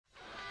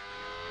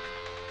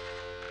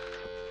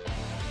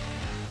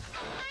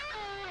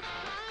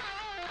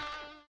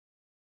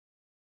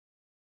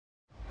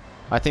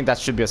I think that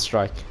should be a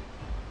strike.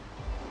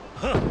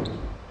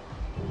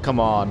 Come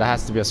on, that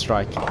has to be a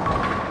strike.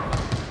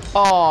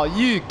 Oh,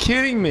 you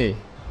kidding me?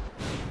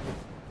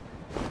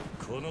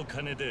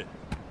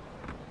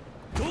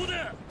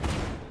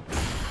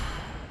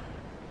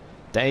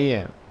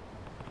 Damn.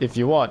 If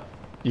you want,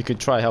 you could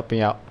try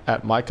helping out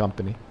at my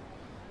company.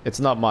 It's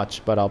not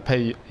much, but I'll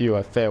pay you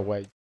a fair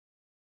wage.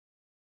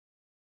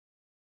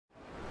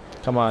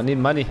 Come on, I need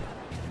money.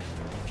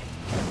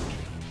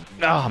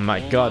 Oh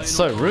my god,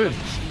 so rude.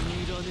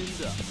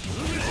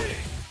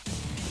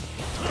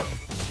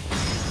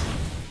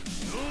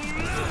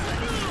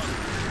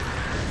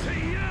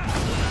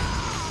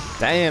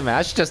 Damn, man,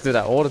 I should just do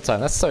that all the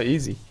time. That's so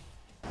easy.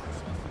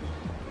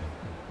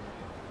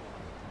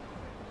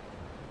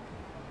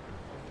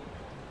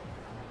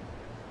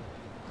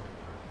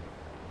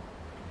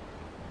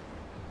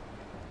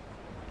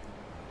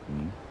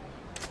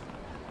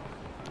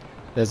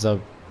 There's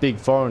a big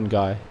foreign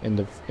guy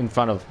in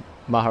front of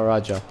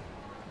Maharaja.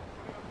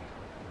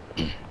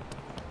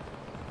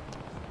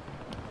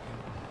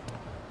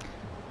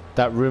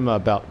 That rumor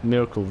about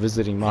Miracle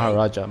visiting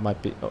Maharaja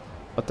might be... Oh,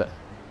 what the...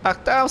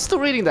 I was still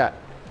reading that.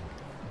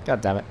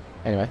 God damn it.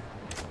 Anyway.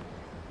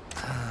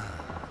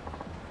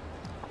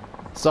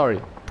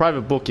 Sorry,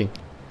 private booking.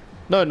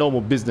 No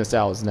normal business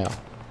hours now.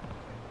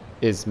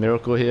 Is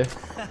Miracle here?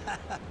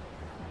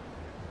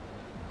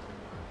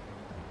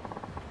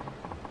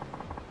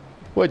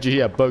 Where'd you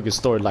hear a bogus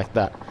story like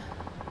that?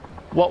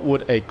 What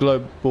would a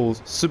global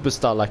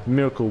superstar like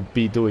Miracle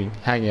be doing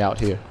hanging out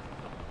here?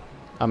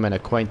 I'm an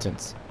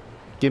acquaintance.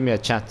 Give me a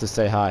chance to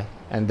say hi,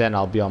 and then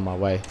I'll be on my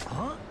way.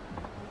 Huh?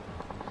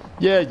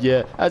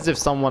 Yeah, as if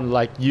someone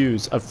like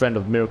you's a friend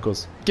of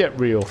Miracle's. Get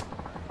real.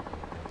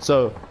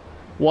 So,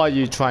 why are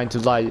you trying to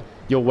lie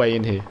your way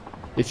in here?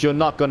 If you're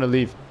not gonna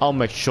leave, I'll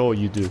make sure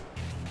you do.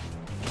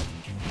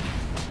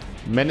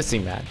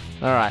 Menacing man.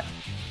 Alright.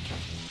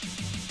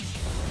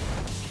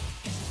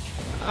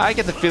 I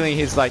get the feeling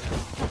he's like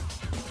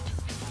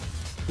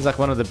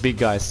one of the big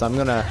guys, so I'm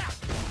gonna...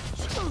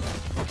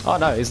 Oh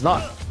no, he's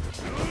not.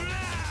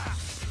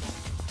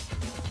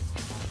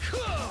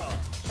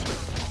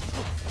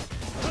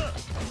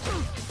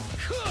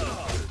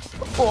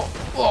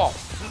 Oh.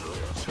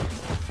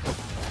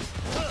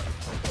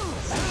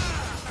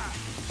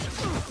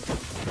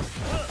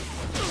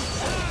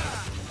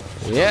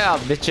 Yeah,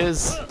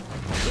 bitches.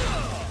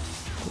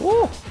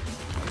 Woo.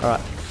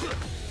 Alright.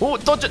 Oh,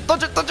 dodge it.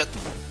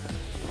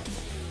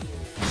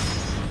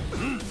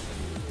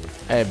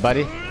 Hey,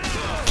 buddy.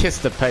 Kiss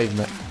the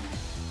pavement.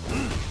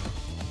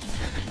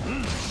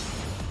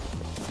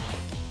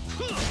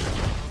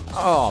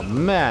 Oh,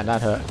 man,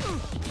 that hurt.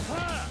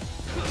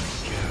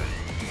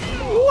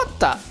 What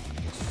the?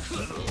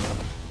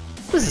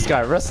 Is this guy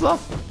a wrestler?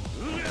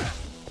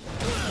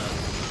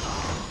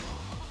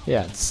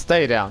 Yeah,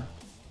 stay down.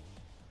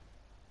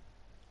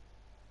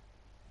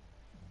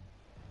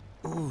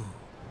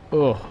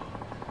 Oh,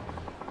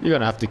 you're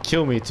gonna have to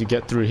kill me to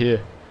get through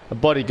here. A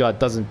bodyguard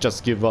doesn't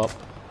just give up.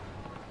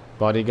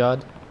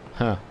 Bodyguard?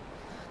 Huh.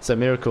 So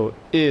Miracle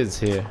is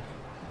here.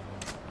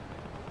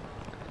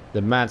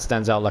 The man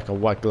stands out like a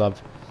white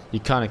glove.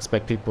 You can't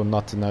expect people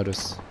not to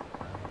notice.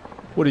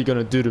 What are you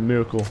gonna do to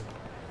Miracle?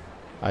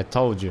 I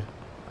told you.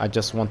 I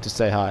just want to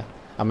say hi.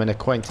 I'm an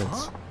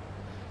acquaintance. Huh?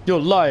 You're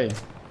lying.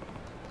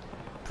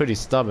 Pretty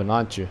stubborn,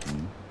 aren't you?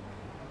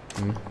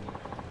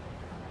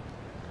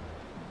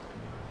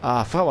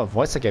 I forgot what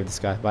voice I gave this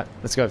guy, but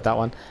let's go with that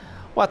one.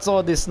 What's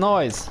all this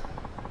noise?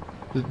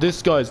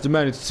 This guy's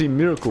demanding to see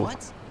Miracle.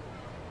 What?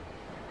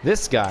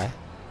 This guy?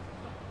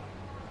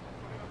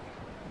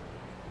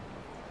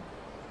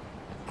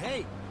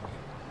 Hey.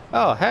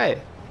 Oh,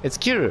 hey. It's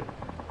Kiryu.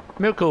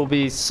 Miracle will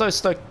be so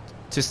stoked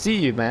to see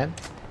you, man.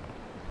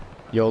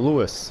 You're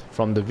Lewis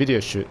from the video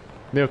shoot.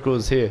 Miracle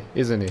is here,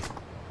 isn't he?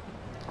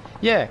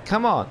 Yeah,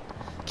 come on.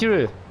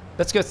 Kiryu,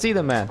 let's go see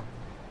the man.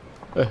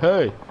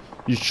 Hey,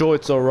 you sure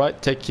it's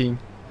alright taking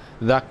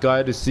that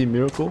guy to see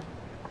Miracle?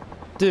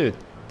 Dude,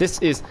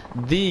 this is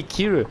the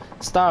Kiryu,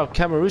 star of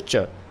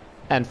Kamurocho,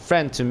 and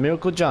friend to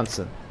Miracle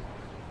Johnson.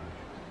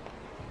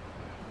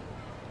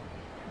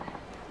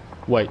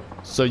 Wait,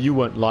 so you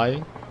weren't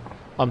lying?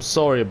 I'm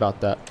sorry about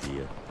that.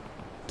 Yeah.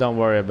 Don't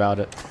worry about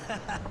it.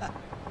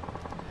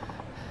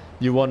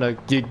 You want a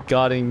gig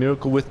guarding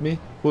Miracle with me?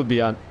 We'll be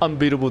an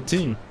unbeatable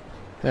team.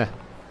 Yeah.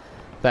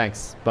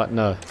 Thanks, but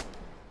no.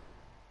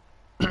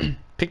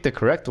 Pick the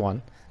correct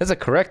one. There's a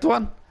correct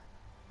one?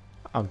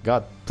 Oh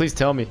god, please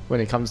tell me when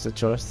it comes to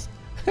choice.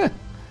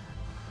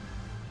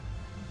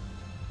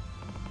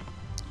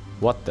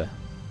 What the?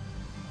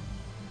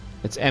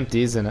 It's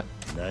empty, isn't it?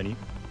 Nani?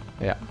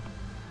 Yeah.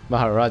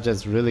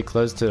 Maharaja's really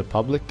close to the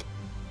public.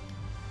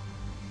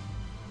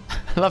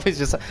 I love he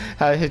just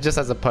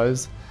has a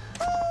pose.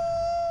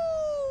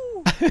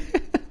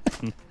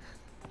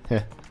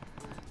 Yeah.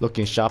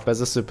 Looking sharp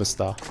as a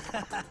superstar.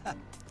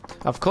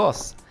 Of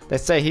course. They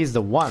say he's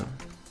the one.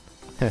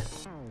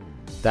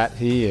 That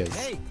he is.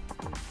 Hey.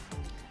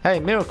 Hey,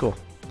 Miracle.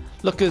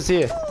 Look who's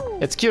here.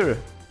 It's Kiryu.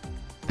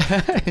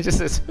 He just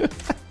says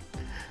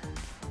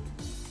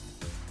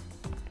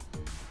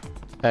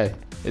Hey,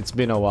 it's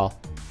been a while,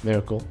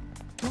 Miracle.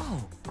 Whoa.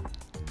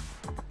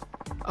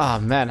 Ah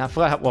man, I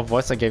forgot what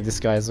voice I gave this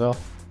guy as well.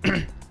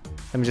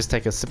 Let me just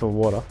take a sip of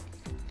water.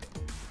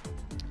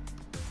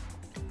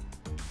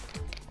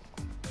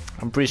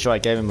 I'm pretty sure I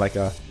gave him like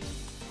a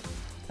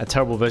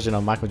terrible version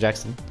of Michael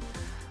Jackson.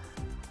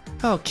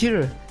 Oh,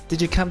 Kiryu,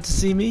 did you come to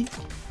see me?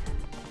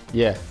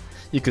 Yeah,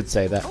 you could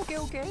say that. Okay,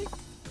 okay.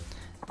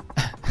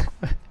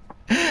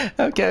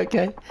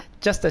 Okay.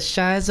 Just as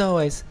shy as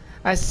always.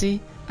 I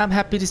see. I'm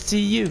happy to see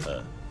you.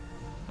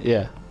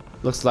 Yeah,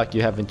 looks like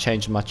you haven't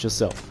changed much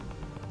yourself.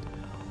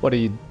 What are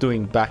you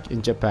doing back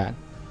in Japan?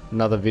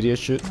 Another video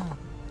shoot?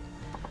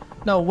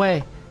 No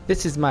way.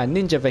 This is my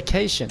ninja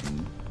vacation.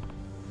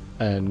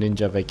 A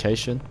ninja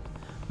vacation?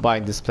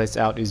 Buying this place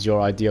out is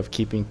your idea of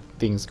keeping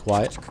things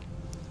quiet?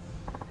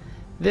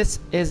 This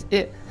is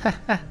it.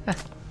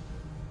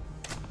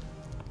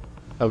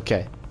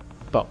 Okay,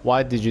 but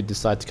why did you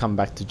decide to come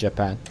back to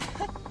Japan?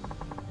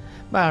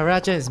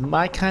 Maharaja is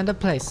my kind of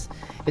place.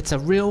 It's a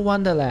real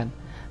wonderland.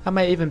 I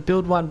may even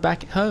build one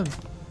back home.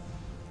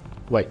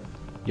 Wait,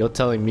 you're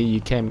telling me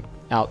you came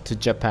out to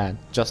Japan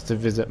just to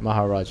visit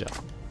Maharaja?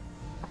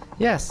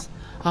 Yes,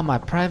 on my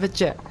private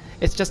jet.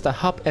 It's just a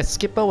hop and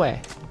skip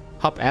away.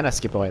 Hop and a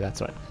skip away, that's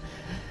right.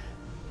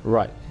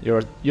 Right,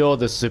 you're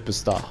the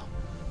superstar.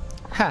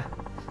 Ha!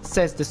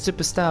 Says the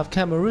superstar of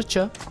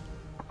Kamurocho.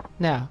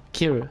 Now,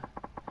 Kiryu,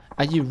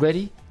 are you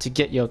ready to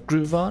get your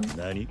groove on?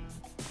 Nani?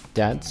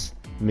 Dance?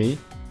 Me?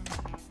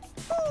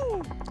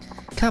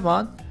 Come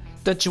on,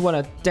 don't you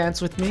want to dance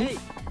with me? Hey.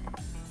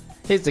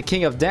 He's the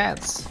king of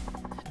dance.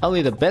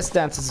 Only the best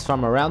dancers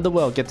from around the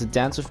world get to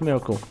dance with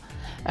Miracle.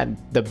 And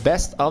the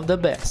best of the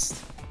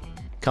best.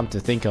 Come to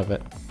think of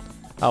it,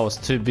 I was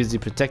too busy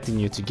protecting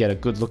you to get a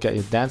good look at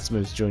your dance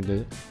moves during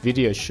the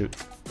video shoot.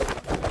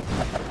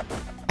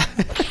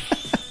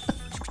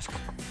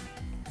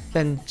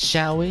 Then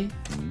shall we?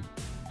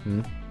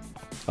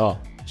 Oh,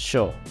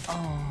 sure.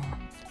 Oh.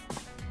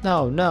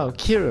 No,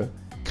 Kiryu,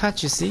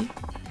 can't you see?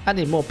 I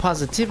need more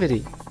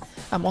positivity.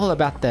 I'm all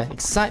about the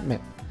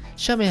excitement.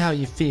 Show me how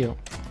you feel.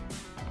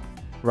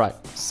 Right,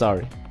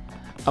 sorry.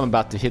 I'm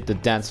about to hit the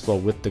dance floor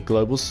with the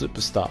global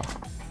superstar.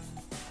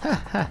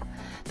 Haha,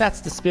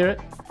 that's the spirit.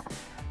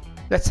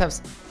 Let's have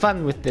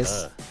fun with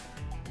this.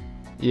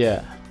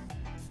 Yeah.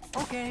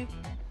 Okay.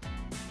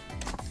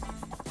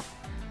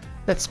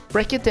 Let's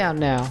break it down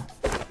now.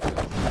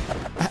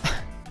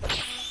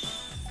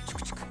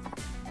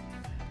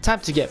 Time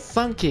to get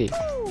funky.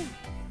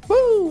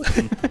 Woo!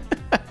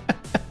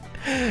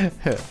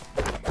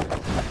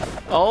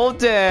 Oh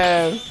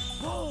damn!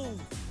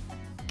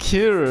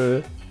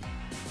 Kiryu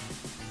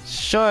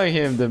showing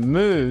him the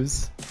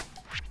moves.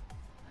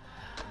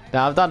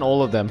 Now I've done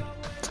all of them.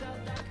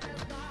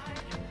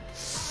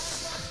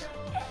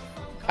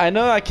 I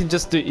know I can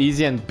just do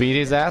easy and beat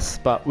his ass,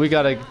 but we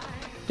gotta.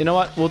 You know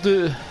what? We'll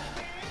do.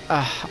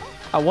 I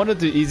want to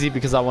do easy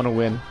because I want to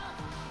win.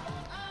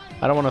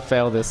 I don't want to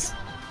fail this.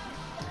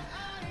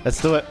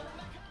 Let's do it.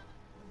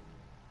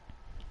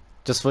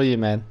 Just for you,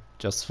 man.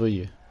 Just for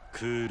you.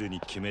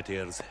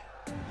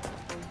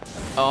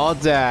 Oh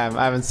damn,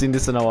 I haven't seen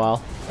this in a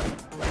while.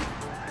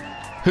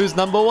 Who's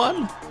number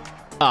one?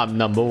 I'm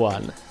number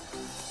one.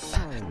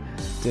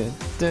 Dun,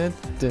 dun,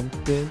 dun,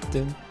 dun,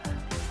 dun.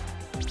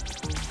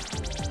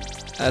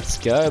 Let's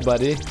go,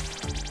 buddy.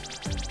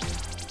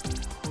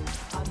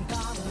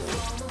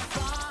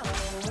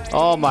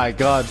 Oh my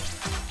god.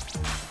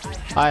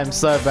 I am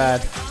so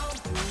bad.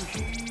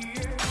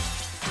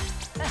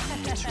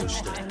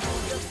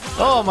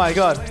 Oh my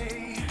god.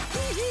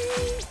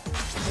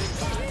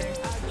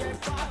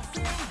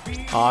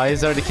 Oh,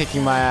 he's already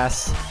kicking my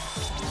ass.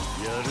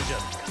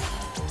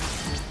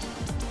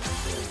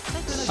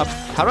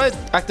 How do I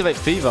activate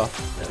fever?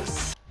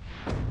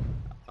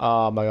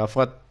 Oh my god, I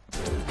forgot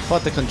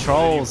the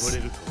controls.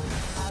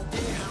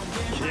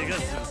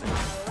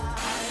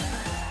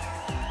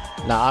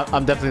 Nah,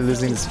 I'm definitely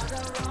losing this.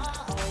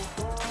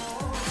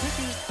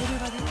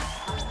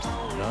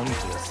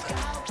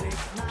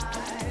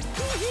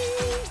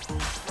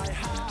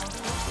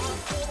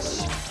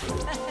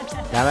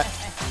 Damn it.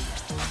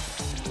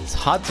 It's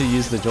hard to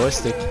use the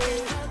joystick.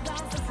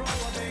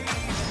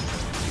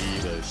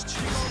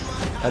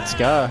 Let's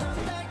go.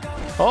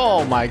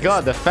 Oh my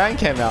god, the fan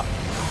came out.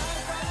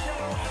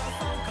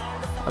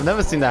 I've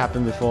never seen that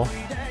happen before.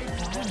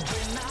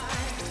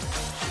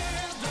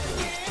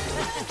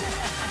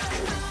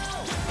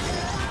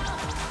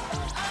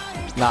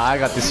 Nah, I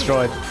got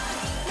destroyed.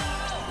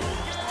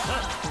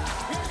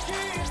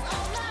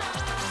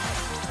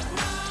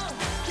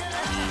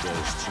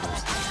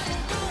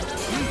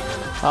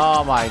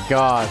 Oh my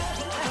god.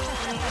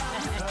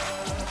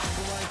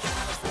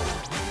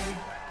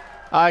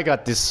 I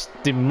got this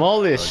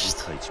demolished.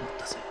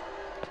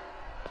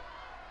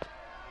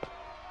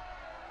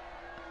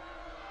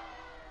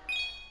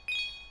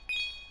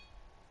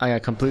 I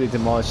got completely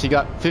demolished. He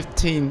got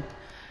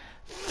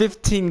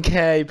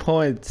 15k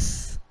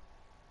points.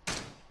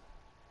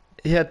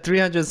 He had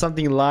 300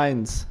 something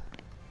lines.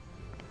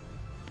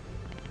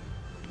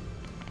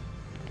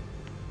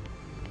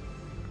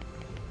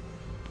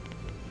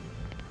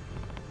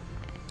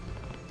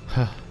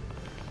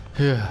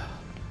 Yeah.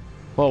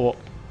 What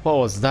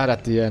was that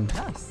at the end?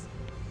 Nice.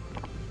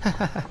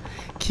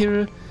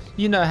 Kiryu,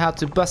 you know how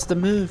to bust a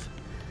move.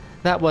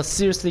 That was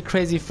seriously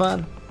crazy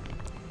fun.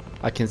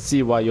 I can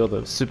see why you're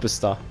the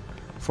superstar.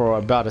 For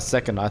about a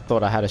second I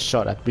thought I had a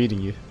shot at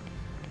beating you.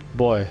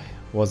 Boy,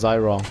 was I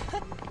wrong.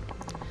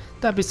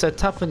 Don't be so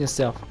tough on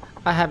yourself.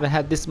 I haven't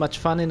had this much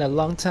fun in a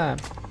long time.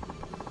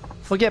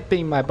 Forget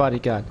being my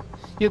bodyguard.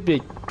 You'd be a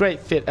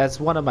great fit as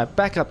one of my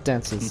backup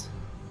dancers.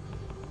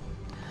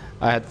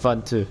 I had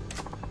fun too.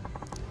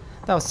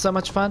 That was so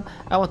much fun.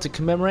 I want to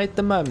commemorate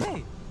the moment.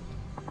 Hey.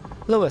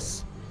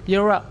 Lewis,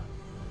 you're up.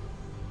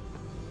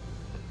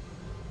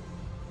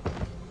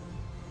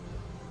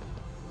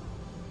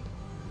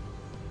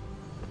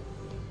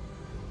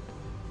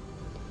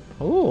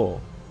 Ooh.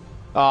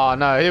 Oh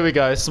no, here we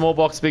go. Small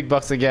box, big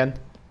box again.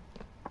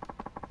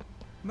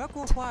 Black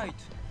or white?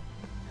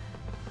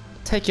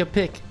 Take your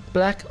pick,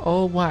 black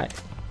or white.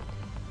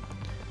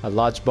 A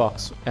large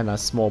box and a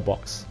small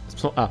box.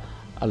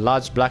 A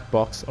large black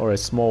box or a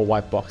small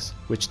white box.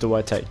 Which do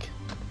I take?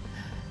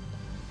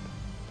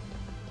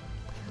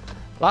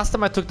 Last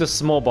time I took the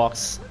small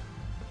box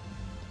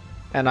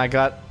and I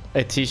got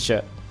a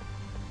t-shirt.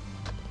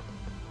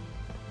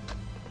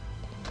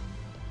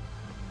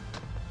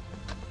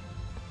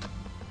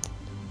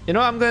 You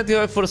know, I'm gonna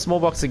go for the small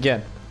box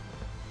again.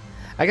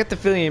 I get the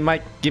feeling it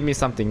might give me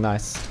something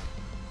nice.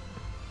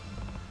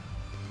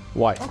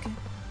 White. Okay.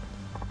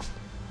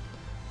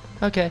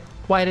 Okay,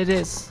 white it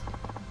is.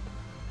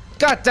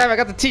 God damn, I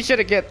got the t-shirt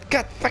again.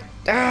 God fuck.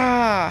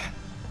 Ah!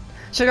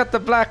 Check out the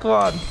black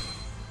one.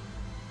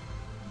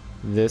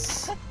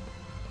 This.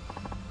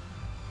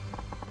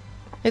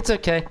 It's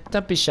okay.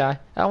 Don't be shy.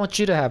 I want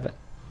you to have it.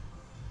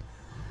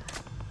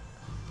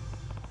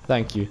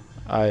 Thank you.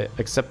 I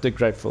accept it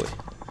gratefully.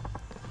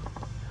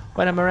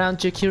 When I'm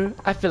around you, Kiryu,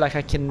 I feel like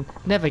I can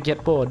never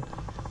get bored.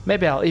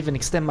 Maybe I'll even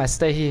extend my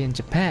stay here in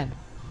Japan.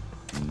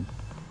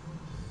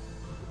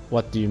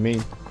 What do you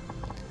mean?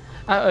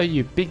 I owe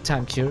you big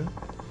time, Kiryu.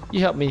 You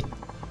helped me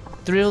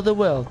thrill the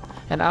world,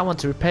 and I want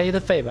to repay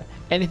the favor.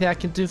 Anything I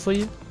can do for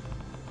you?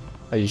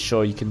 Are you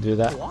sure you can do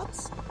that?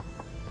 What?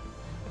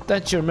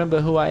 Don't you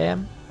remember who I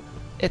am?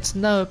 It's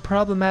no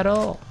problem at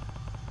all.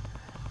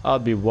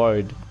 I'd be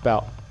worried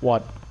about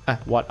what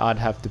I'd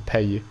have to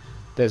pay you.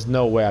 There's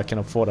no way I can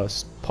afford a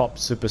pop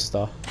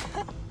superstar.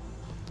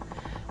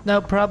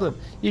 No problem.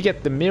 You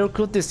get the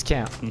miracle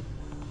discount.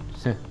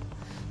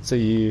 So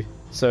you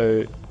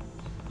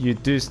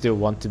do still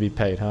want to be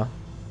paid, huh?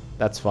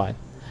 That's fine.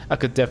 I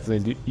could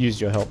definitely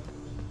use your help.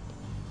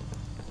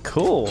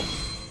 Cool.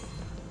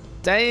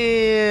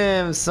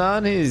 Damn,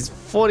 son, he's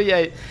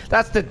 48.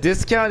 That's the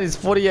discount. He's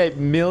 48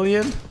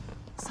 million.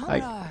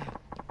 Samurai.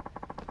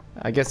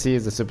 I guess he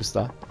is a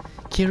superstar.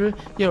 Kiryu,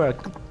 you're a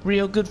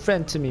real good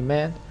friend to me,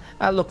 man.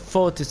 I look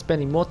forward to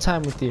spending more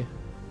time with you.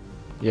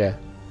 Yeah,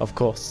 of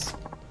course.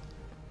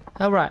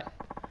 Alright.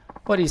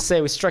 What do you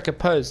say we strike a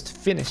pose to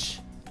finish?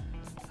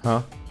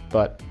 Huh?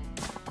 But...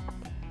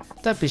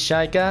 Don't be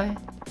shy, guy.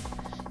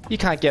 You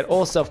can't get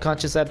all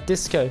self-conscious at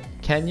disco,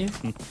 can you?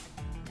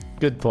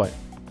 Good point.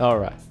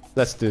 Alright,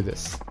 let's do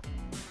this.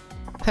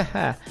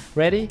 Haha,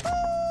 ready?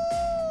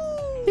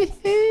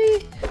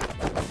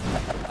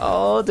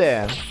 Oh,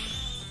 damn.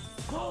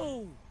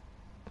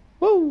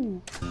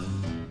 Woo!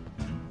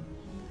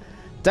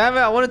 Damn it,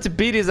 I wanted to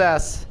beat his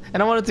ass.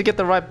 And I wanted to get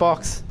the right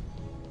box.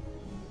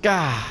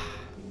 Gah.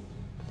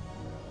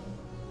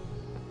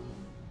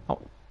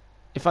 Oh,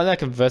 if I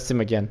can verse him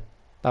again,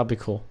 that'll be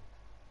cool.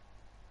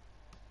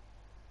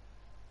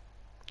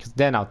 Because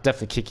then I'll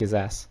definitely kick his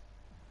ass.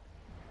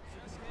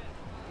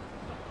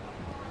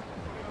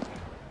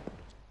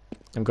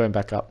 I'm going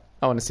back up.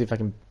 I want to see if I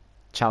can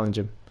challenge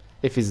him.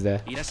 If he's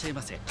there. Yeah.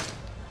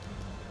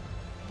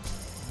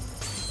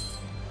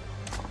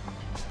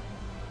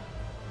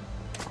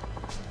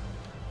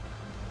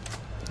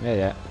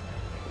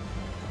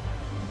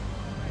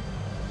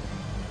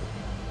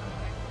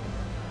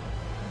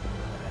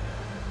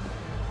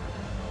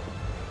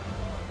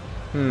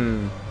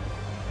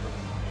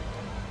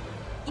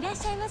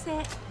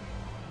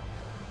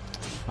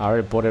 I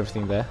already bought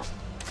everything there.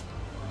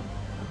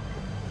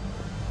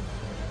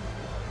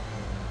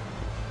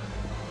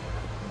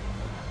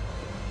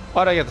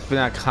 Why do I get the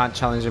feeling I can't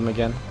challenge him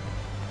again?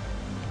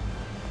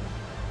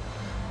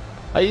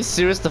 Are you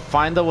serious? The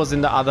finder was in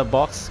the other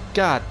box?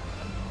 God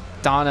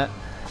darn it.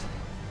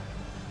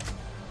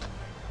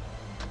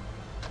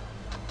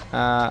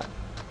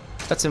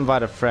 Let's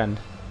invite a friend.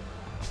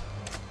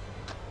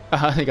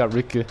 I got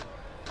Riku.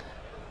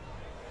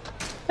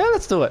 Yeah,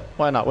 let's do it.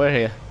 Why not? We're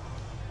here.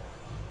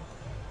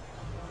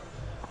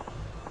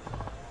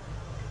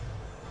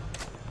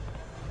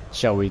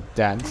 Shall we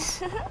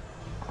dance?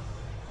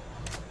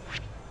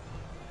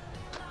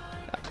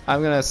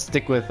 I'm gonna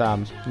stick with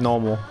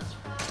normal.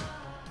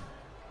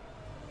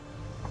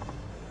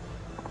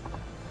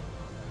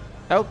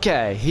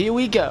 Okay, here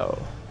we go.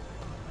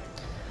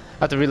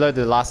 I have to reload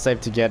the last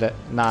save to get it.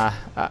 Nah,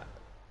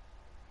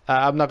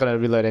 I'm not gonna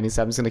reload any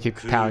save. I'm just gonna keep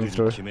powering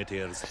through.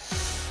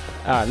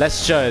 Alright,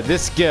 let's show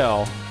this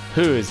girl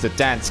Who is the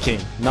dance king?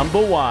 Number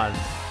 1.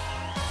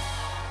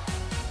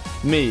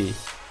 Me.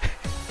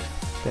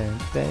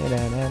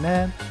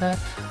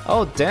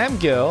 Oh, damn,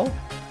 girl.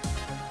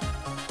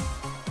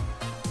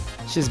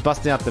 She's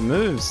busting out the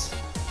moves.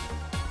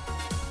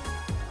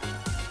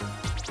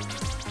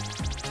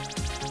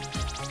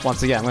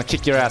 Once again, I'm gonna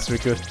kick your ass,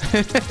 Riku.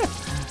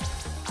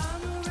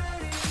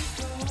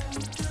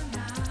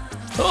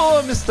 Oh,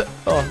 I missed it.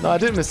 Oh, no, I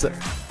didn't miss it.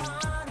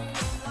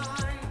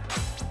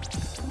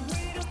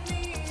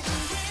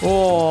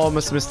 Oh,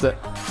 almost missed it.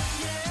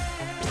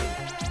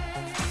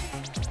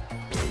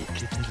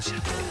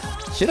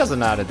 She doesn't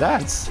know how to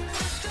dance.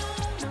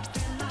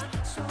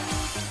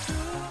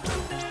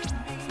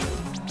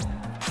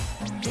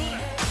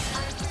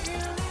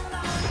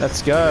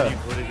 Let's go.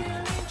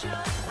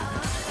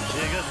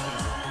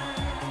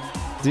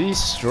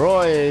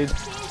 Destroyed.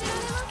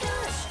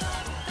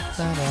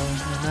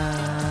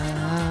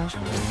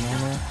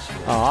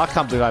 Oh, I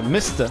can't believe I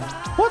missed it.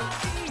 What?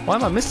 Why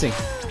am I missing?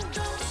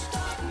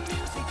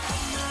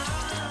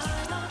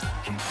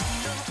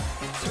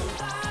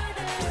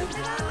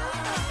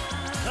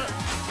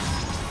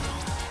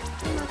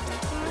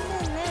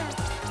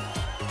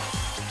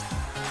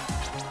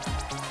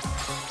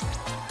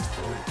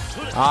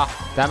 Ah,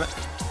 damn it.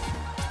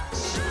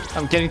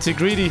 I'm getting too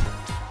greedy.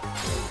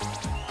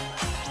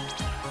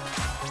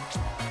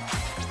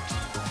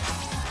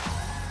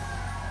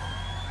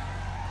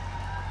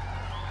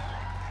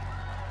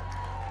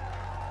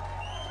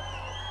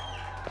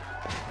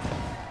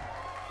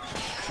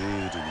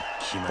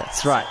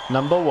 That's right,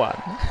 number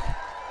 1.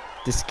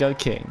 Disco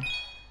King.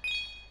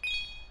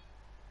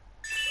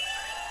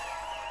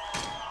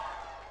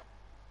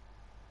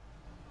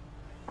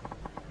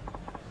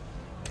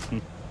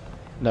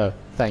 No,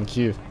 thank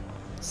you.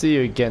 See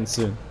you again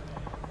soon.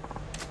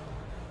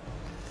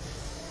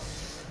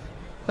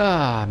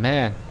 Ah,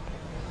 man.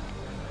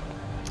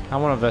 I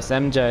want to verse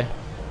MJ.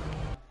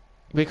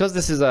 Because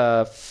this is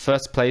a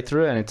first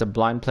playthrough and it's a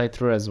blind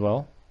playthrough as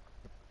well,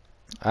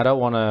 I don't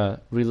want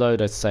to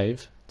reload a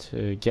save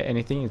to get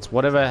anything. It's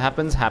whatever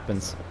happens,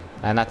 happens.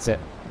 And that's it.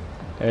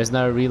 There is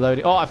no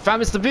reloading. Oh, I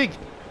found Mr. Big!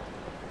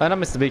 Oh, not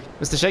Mr. Big.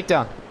 Mr.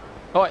 Shakedown.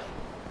 Oh, wait.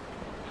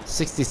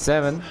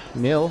 67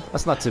 mil.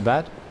 That's not too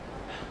bad.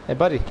 Hey,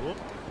 buddy.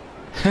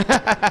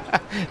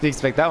 Didn't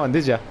expect that one,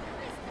 did ya?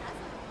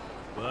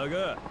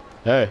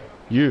 Hey,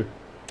 you.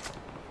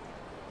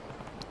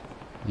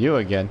 You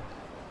again.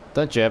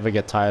 Don't you ever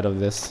get tired of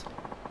this?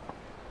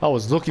 I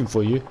was looking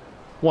for you.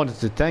 Wanted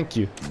to thank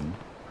you.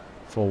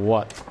 For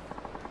what?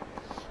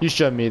 You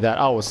showed me that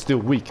I was still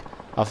weak.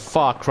 A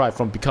far cry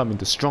from becoming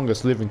the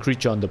strongest living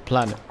creature on the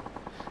planet.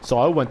 So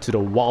I went to the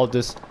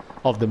wildest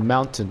of the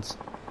mountains.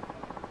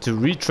 To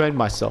retrain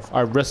myself,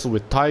 I wrestled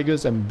with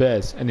tigers and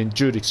bears and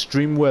endured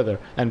extreme weather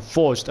and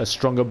forged a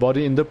stronger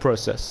body in the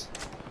process.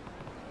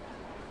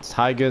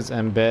 Tigers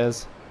and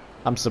bears?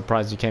 I'm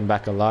surprised you came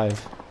back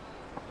alive.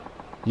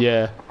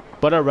 Yeah,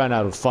 but I ran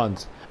out of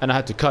funds and I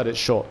had to cut it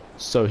short,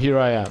 so here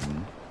I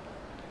am.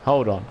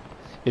 Hold on,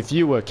 if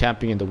you were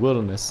camping in the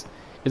wilderness,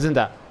 isn't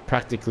that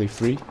practically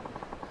free?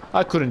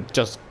 I couldn't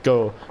just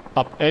go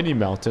up any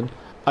mountain.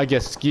 I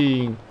guess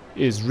skiing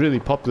is really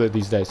popular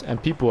these days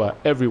and people are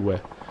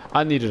everywhere.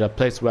 I needed a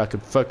place where I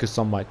could focus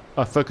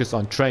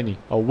on training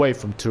away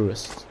from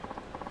tourists.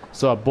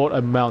 So I bought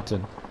a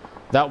mountain.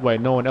 That way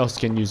no one else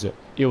can use it.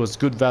 It was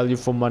good value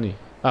for money.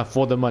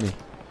 For the money.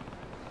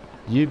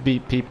 You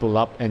beat people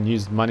up and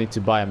used money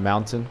to buy a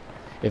mountain?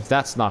 If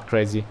that's not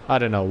crazy, I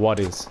don't know what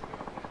is.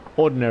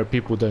 Ordinary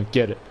people don't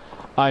get it.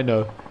 I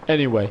know.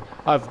 Anyway,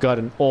 I've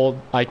gotten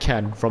all I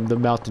can from the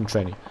mountain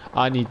training.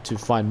 I need to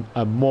find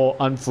a more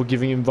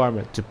unforgiving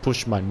environment to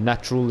push my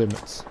natural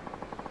limits.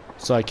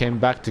 So I came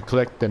back to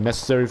collect the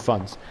necessary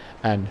funds.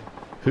 And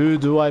who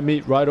do I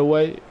meet right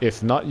away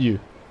if not you?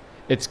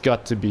 It's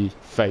got to be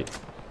fate.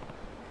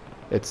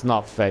 It's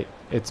not fate,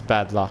 it's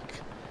bad luck.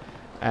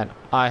 And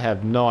I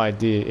have no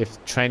idea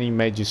if training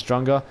made you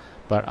stronger,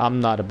 but I'm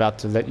not about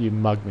to let you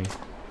mug me.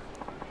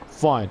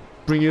 Fine,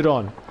 bring it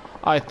on.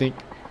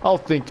 I'll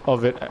think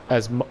of it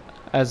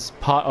as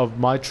part of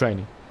my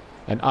training.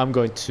 And I'm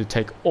going to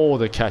take all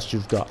the cash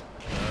you've got.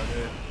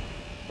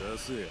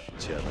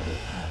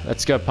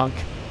 Let's go, punk.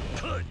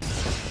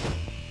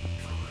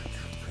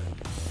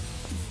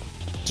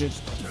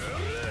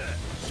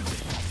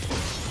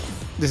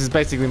 This is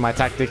basically my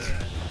tactic.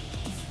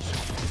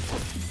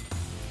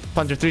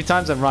 Punch him 3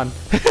 times and run.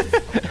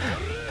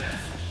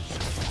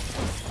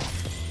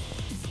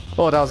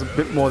 Oh, that was a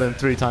bit more than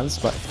 3 times,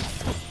 but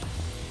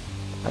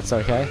that's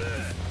okay.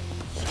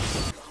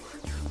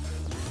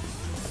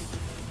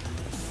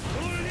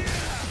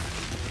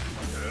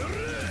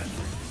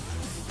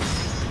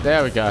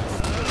 There we go.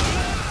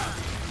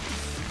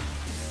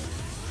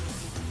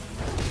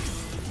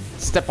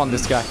 Step on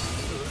this guy.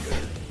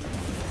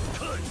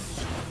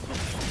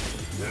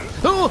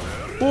 Oh!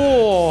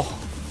 Oh!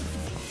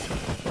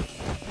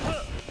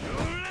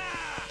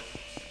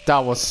 That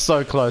was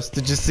so close.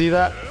 Did you see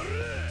that?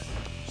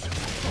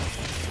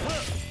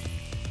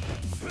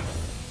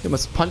 He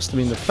almost punched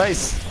me in the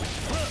face.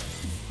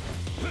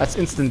 That's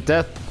instant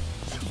death.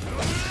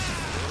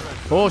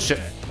 Oh shit.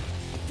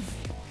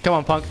 Come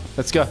on, punk.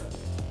 Let's go.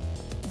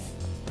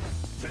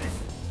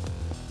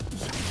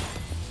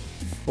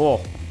 Oh.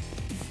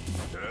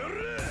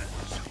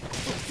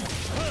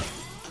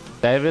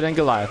 David and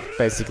Goliath,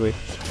 basically.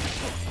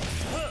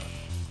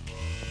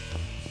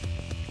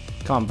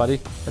 Come on, buddy.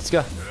 Let's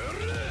go.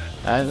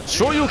 And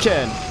sure you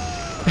can.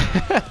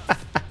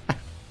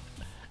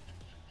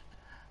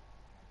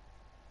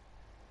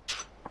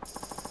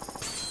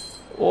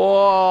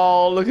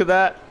 Whoa, look at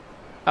that.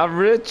 I'm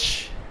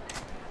rich.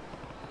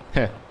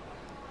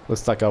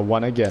 Looks like I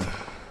won again.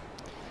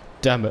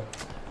 Damn it.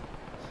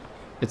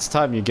 It's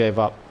time you gave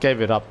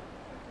it up.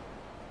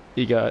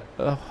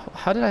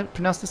 How did I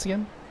pronounce this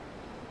again?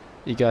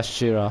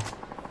 Igashira.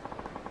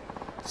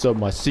 So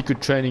my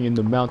secret training in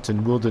the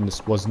mountain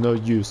wilderness was no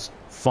use.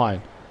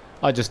 Fine.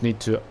 I just need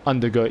to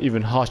undergo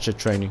even harsher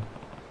training.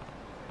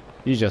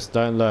 You just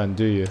don't learn,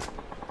 do you?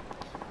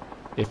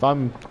 If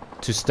I'm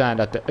to stand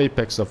at the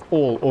apex of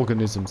all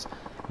organisms,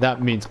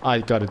 that means I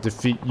gotta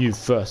defeat you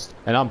first.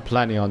 And I'm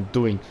planning on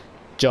doing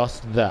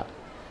just that.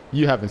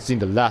 You haven't seen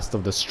the last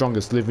of the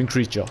strongest living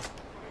creature.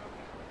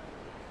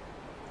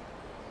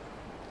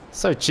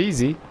 So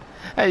cheesy.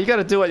 Hey, you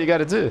gotta do what you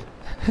gotta do.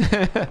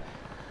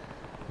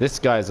 This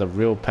guy is a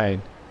real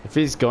pain. If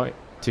he's going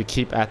to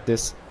keep at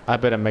this, I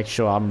better make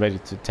sure I'm ready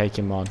to take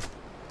him on.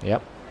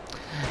 Yep.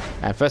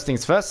 And first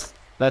things first,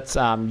 let's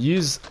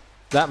use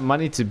that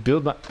money to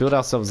build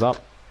ourselves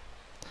up.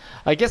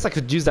 I guess I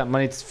could use that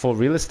money for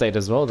real estate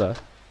as well, though.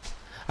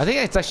 I think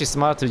it's actually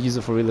smarter to use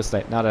it for real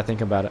estate now that I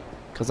think about it,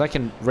 because I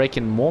can rake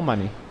in more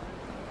money.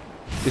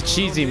 The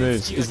cheesy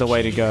moves is the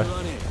way to go.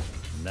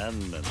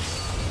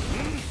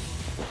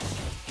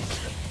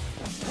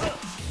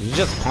 Did you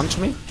just punch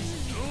me?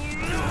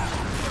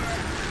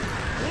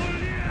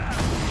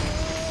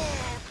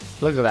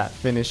 Look at that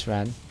finish,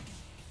 man.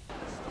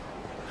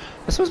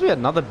 There's supposed to be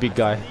another big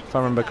guy, if I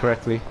remember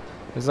correctly.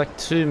 There's like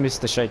 2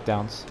 Mr.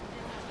 Shakedowns.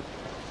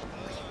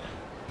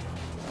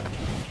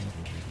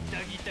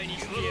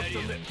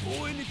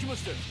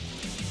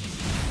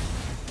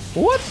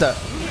 What the?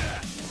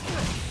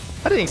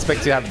 I didn't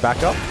expect to have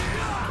backup.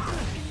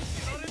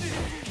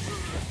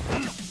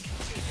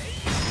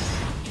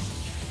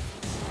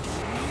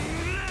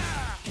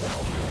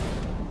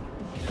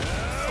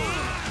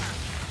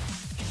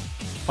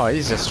 Oh,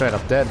 he's just straight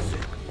up dead.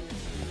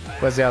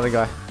 Where's the other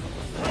guy?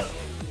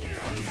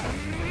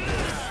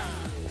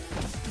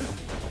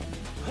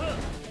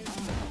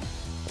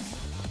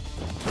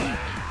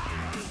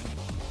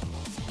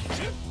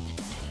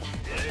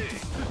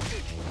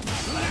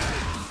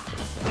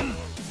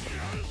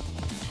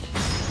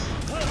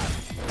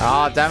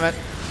 Ah, damn it.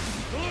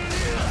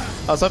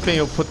 I was hoping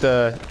he'll put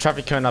the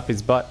traffic cone up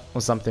his butt or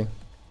something.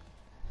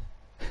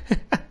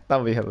 That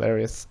would be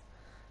hilarious.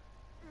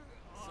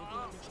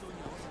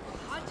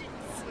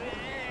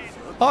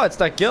 Oh, it's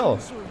that girl.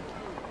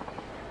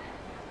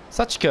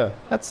 Sachiko,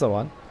 that's the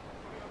one.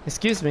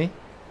 Excuse me.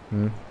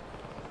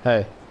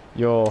 Hey,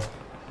 you're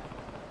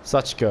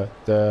Sachiko,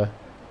 the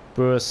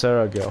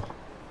Burasera girl.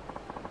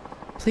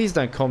 Please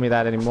don't call me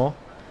that anymore.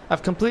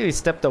 I've completely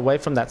stepped away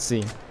from that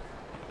scene.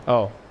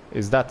 Oh,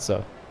 is that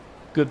so?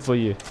 Good for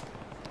you.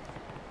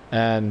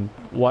 And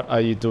what are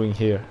you doing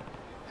here?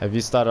 Have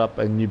you started up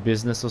a new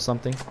business or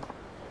something?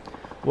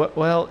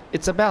 Well,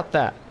 it's about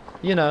that.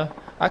 You know,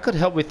 I could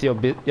help with your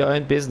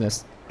own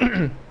business.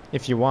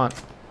 If you want.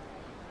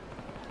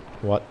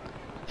 What?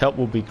 Help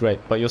will be great,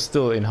 but you're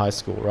still in high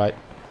school, right?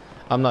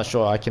 I'm not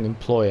sure I can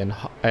employ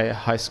a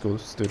high school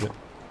student.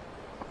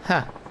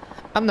 Ha!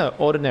 I'm no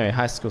ordinary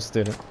high school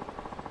student.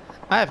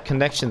 I have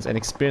connections and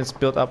experience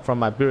built up from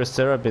my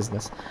Burasera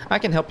business. I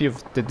can help you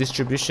with the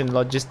distribution,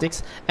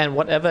 logistics, and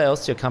whatever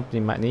else your company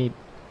might need.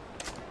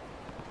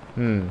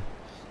 You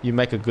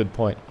make a good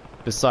point.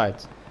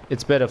 Besides,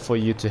 it's better for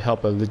you to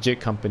help a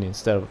legit company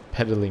instead of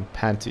peddling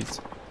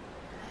panties.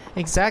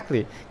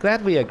 Exactly.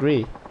 Glad we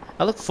agree.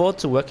 I look forward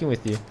to working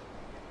with you.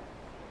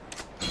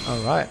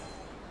 Alright.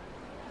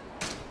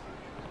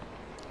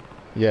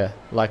 Yeah,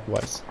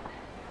 likewise.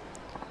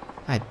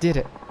 I did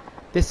it.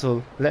 This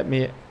will let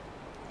me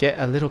get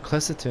a little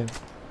closer to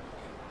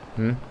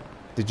him.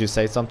 Did you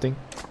say something?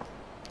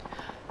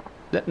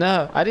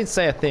 No, I didn't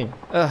say a thing.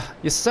 Ugh,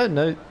 you're so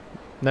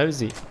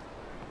nosy.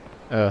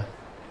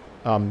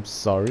 I'm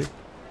sorry.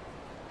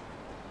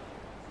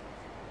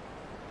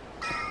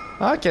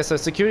 Okay, so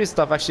security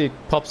stuff actually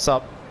pops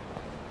up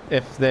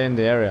if they're in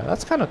the area.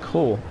 That's kind of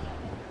cool.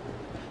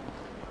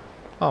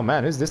 Oh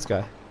man, who's this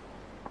guy?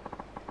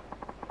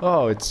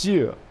 Oh, it's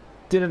you.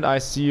 Didn't I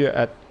see you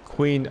at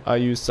Queen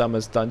Ayu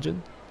Summer's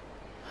dungeon?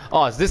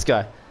 Oh, it's this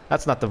guy.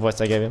 That's not the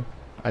voice I gave him.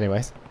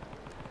 Anyways.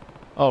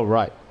 Oh,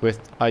 right. With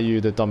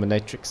Ayu the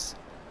Dominatrix.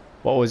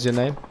 What was your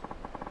name?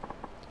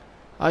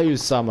 Ayu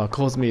Summer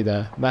calls me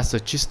the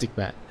masochistic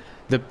man.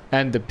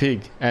 The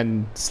pig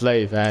and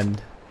slave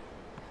and...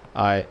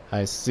 I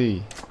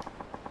see.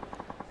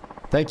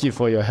 Thank you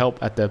for your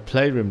help at the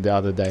playroom the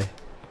other day.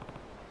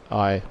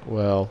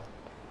 Well,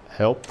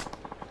 help?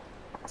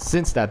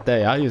 Since that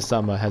day,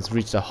 Ayu-sama has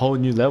reached a whole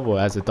new level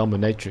as a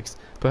dominatrix.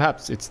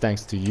 Perhaps it's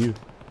thanks to you.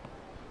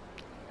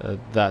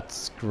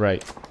 That's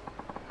great.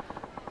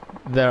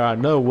 There are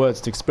no words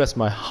to express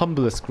my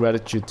humblest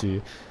gratitude to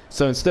you.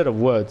 So instead of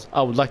words,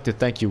 I would like to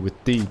thank you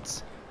with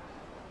deeds.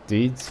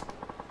 Deeds?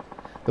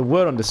 The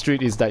word on the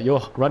street is that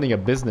you're running a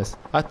business.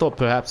 I thought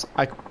perhaps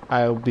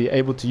I'll be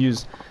able to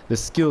use the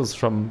skills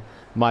from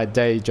my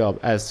day job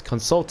as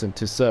consultant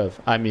to serve.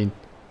 I mean,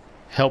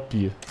 help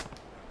you.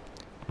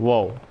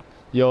 Whoa,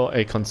 you're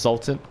a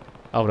consultant?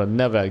 I would have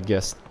never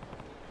guessed.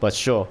 But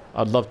sure,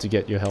 I'd love to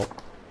get your help.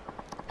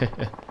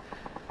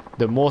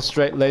 The more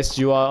straight-laced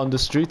you are on the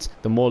streets,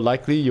 the more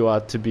likely you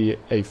are to be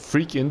a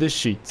freak in the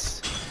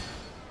sheets.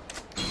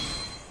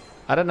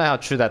 I don't know how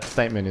true that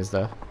statement is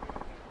though.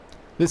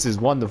 This is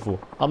wonderful.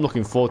 I'm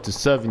looking forward to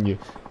serving you.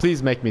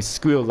 Please make me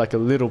squeal like a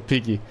little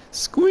piggy.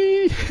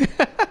 Squee!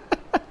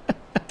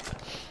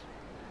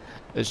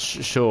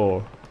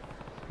 Sure.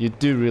 You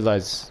do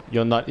realize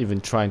you're not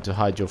even trying to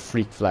hide your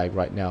freak flag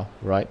right now,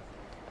 right?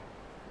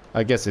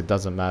 I guess it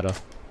doesn't matter.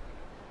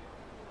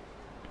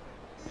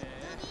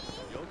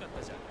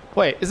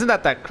 Wait, isn't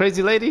that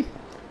crazy lady?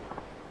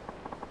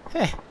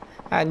 Heh,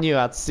 I knew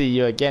I'd see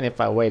you again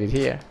if I waited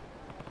here.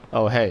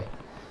 Oh hey,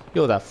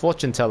 you're that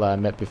fortune teller I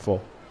met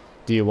before.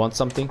 Do you want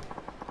something?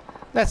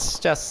 Let's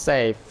just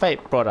say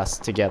fate brought us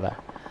together.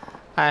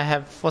 I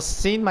have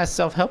foreseen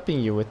myself helping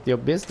you with your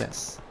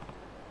business.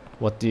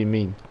 What do you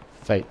mean,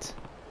 fate?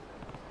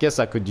 Guess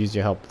I could use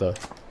your help though.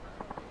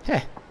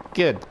 Heh,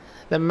 good.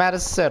 The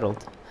matter's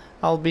settled.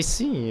 I'll be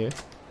seeing you.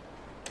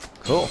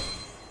 Cool.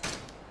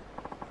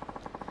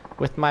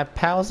 With my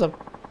powers of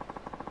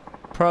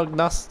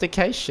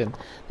prognostication,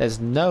 there's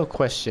no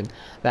question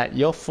that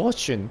your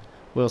fortune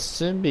will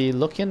soon be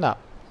looking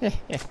up.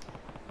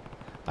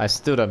 I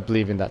still don't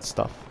believe in that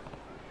stuff.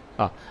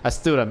 I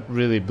still don't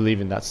really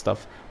believe in that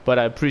stuff, but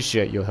I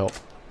appreciate your help.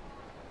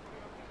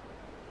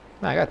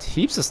 Man, I got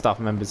heaps of staff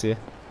members here.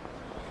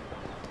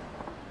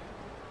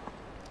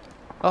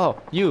 Oh,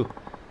 you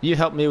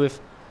helped me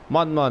with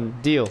Mon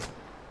deal.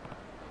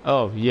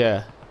 Oh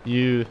yeah,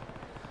 you're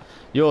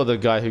the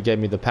guy who gave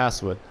me the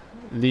password.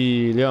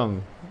 Li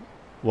Liang,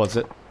 was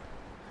it?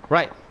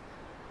 Right.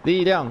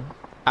 Li Liang,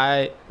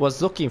 I was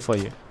looking for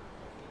you.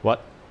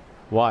 What?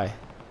 Why?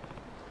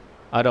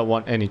 I don't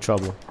want any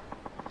trouble.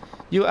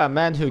 You are a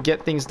man who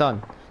get things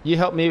done. You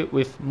help me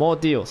with more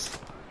deals.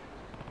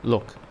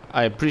 Look,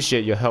 I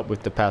appreciate your help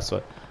with the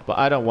password, but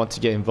I don't want to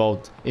get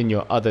involved in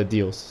your other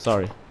deals.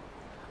 Sorry.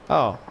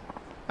 Oh,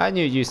 I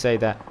knew you'd say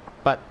that,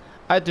 but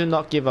I do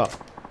not give up.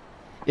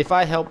 If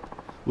I help,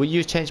 will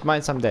you change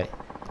mine someday?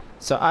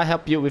 So I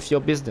help you with your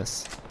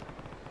business.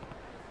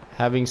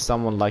 Having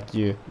someone like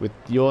you with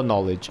your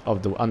knowledge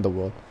of the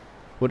underworld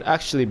would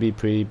actually be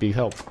pretty big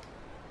help.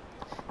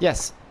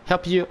 Yes,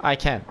 help you I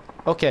can.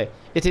 Okay,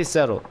 it is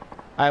settled.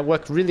 I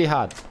work really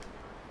hard.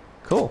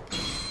 Cool.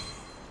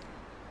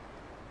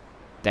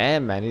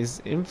 Damn man,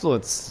 his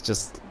influence is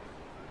just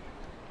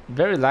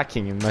very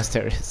lacking in most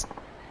areas.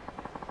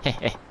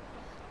 Hehe.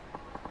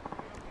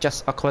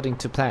 Just according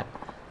to plan.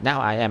 Now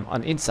I am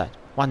on inside.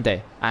 One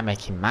day I make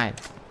him mine.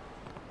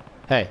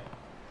 Hey,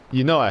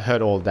 you know I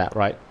heard all that,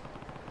 right?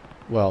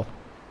 Well,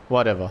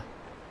 whatever.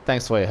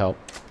 Thanks for your help.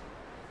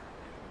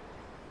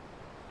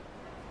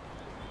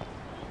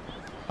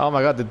 Oh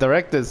my god, the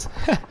directors.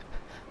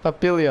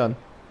 Papillion.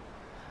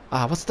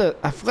 What's the...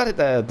 I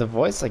forgot the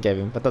voice I gave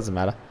him, but doesn't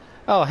matter.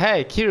 Oh,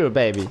 hey, Kiryu,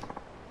 baby.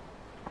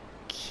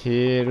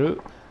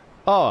 Kiryu?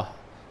 Oh,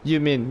 you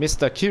mean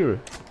Mr. Kiryu?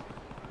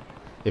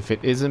 If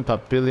it isn't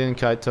Papillion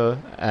Kaito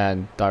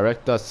and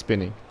Director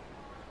Spinning.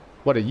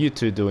 What are you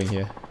two doing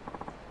here?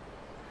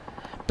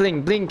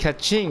 Bling bling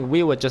ka-ching,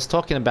 we were just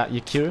talking about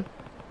you, Kiryu.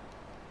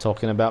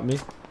 Talking about me?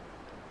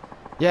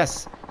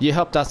 Yes, you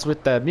helped us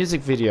with the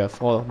music video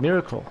for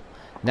Miracle.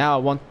 Now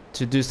I want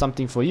to do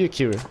something for you,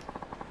 Kiryu.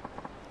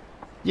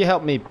 You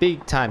helped me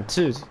big time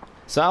too,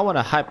 so I want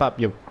to hype up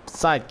your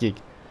side gig.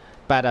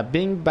 Bada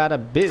bing bada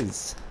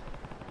biz.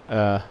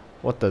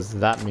 What does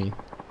that mean?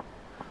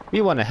 We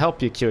want to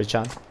help you,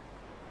 Kiryu-chan.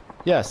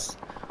 Yes,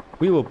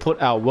 we will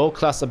put our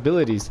world-class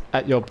abilities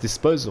at your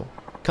disposal.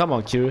 Come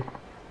on, Kiryu.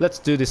 Let's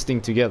do this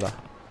thing together.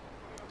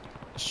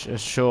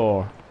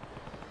 Sure.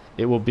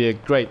 It will be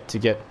great to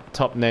get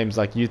top names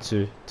like you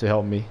two to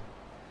help me.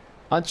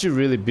 Aren't you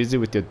really busy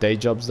with your day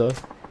jobs though?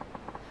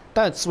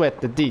 Don't sweat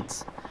the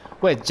deets.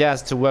 We're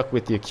jazzed to work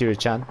with you,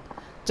 Kiryu-chan.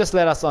 Just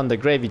let us on the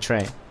gravy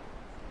train.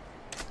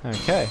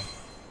 Okay.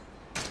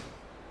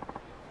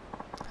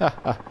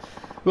 Haha.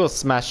 We'll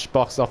smash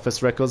box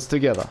office records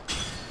together.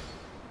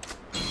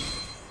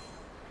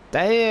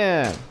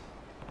 Damn!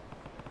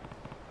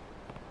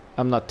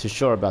 I'm not too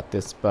sure about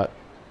this, but...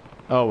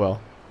 oh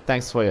well.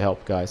 Thanks for your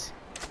help, guys.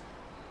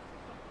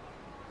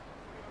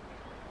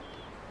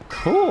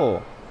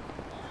 Cool!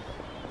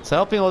 So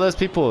helping all those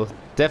people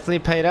definitely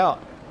paid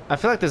out. I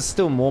feel like there's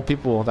still more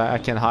people that I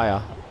can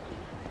hire.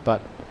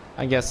 But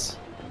I guess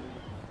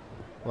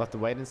we'll have to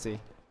wait and see.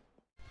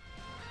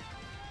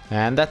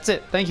 And that's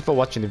it. Thank you for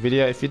watching the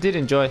video. If you did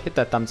enjoy, hit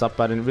that thumbs up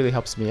button. It really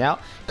helps me out.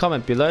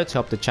 Comment below to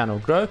help the channel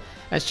grow.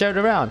 And share it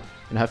around.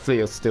 And hopefully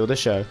you'll steal the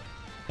show.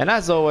 And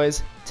as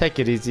always, take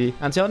it easy.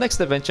 Until next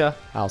adventure,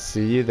 I'll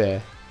see you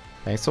there.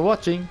 Thanks for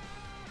watching.